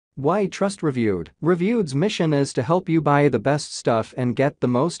Why trust Reviewed? Reviewed's mission is to help you buy the best stuff and get the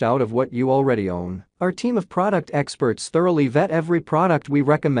most out of what you already own. Our team of product experts thoroughly vet every product we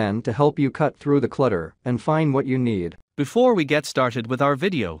recommend to help you cut through the clutter and find what you need. Before we get started with our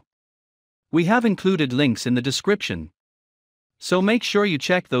video, we have included links in the description, so make sure you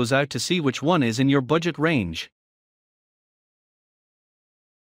check those out to see which one is in your budget range.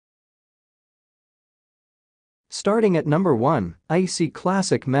 Starting at number 1, Icy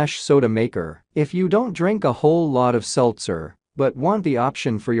Classic Mesh Soda Maker. If you don't drink a whole lot of seltzer, but want the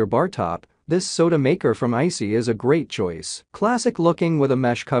option for your bar top, this soda maker from Icy is a great choice. Classic looking with a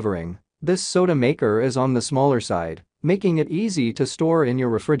mesh covering, this soda maker is on the smaller side, making it easy to store in your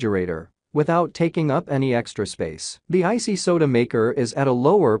refrigerator without taking up any extra space. The Icy Soda Maker is at a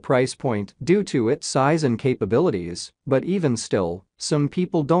lower price point due to its size and capabilities, but even still, some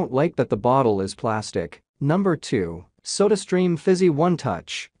people don't like that the bottle is plastic. Number 2. SodaStream Fizzi One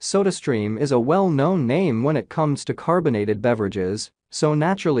Touch. SodaStream is a well-known name when it comes to carbonated beverages, so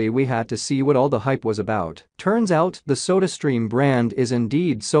naturally we had to see what all the hype was about. Turns out the SodaStream brand is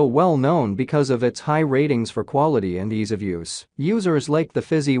indeed so well known because of its high ratings for quality and ease of use. Users like the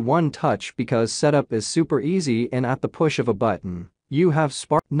Fizzi One Touch because setup is super easy and at the push of a button, you have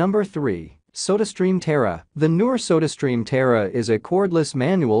spark. Number 3. SodaStream Terra. The newer SodaStream Terra is a cordless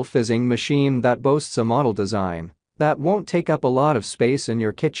manual fizzing machine that boasts a model design that won't take up a lot of space in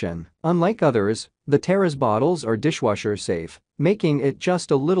your kitchen. Unlike others, the Terra's bottles are dishwasher safe, making it just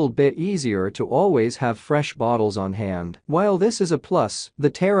a little bit easier to always have fresh bottles on hand. While this is a plus,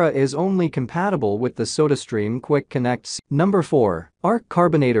 the Terra is only compatible with the SodaStream Quick Connect. Number 4. Aarke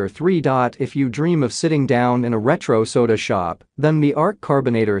Carbonator III. If you dream of sitting down in a retro soda shop, then the Aarke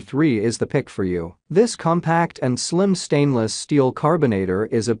Carbonator III is the pick for you. This compact and slim stainless steel carbonator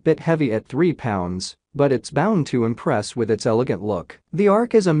is a bit heavy at 3 pounds, but it's bound to impress with its elegant look. The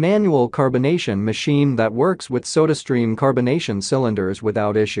Aarke is a manual carbonation machine that works with SodaStream carbonation cylinders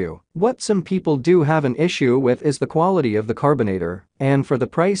without issue. What some people do have an issue with is the quality of the carbonator, and for the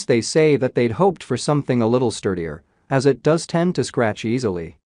price they say that they'd hoped for something a little sturdier, as it does tend to scratch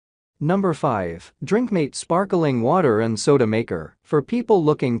easily. Number 5. Drinkmate Sparkling Water and Soda Maker. For people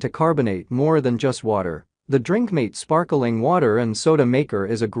looking to carbonate more than just water, the Drinkmate Sparkling Water and Soda Maker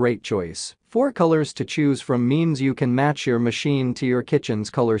is a great choice. 4 colors to choose from means you can match your machine to your kitchen's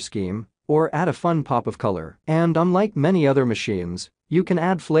color scheme, or add a fun pop of color. And unlike many other machines, you can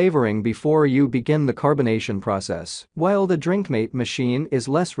add flavoring before you begin the carbonation process. While the Drinkmate machine is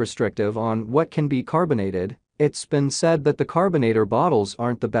less restrictive on what can be carbonated, it's been said that the carbonator bottles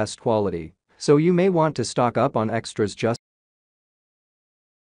aren't the best quality, so you may want to stock up on extras just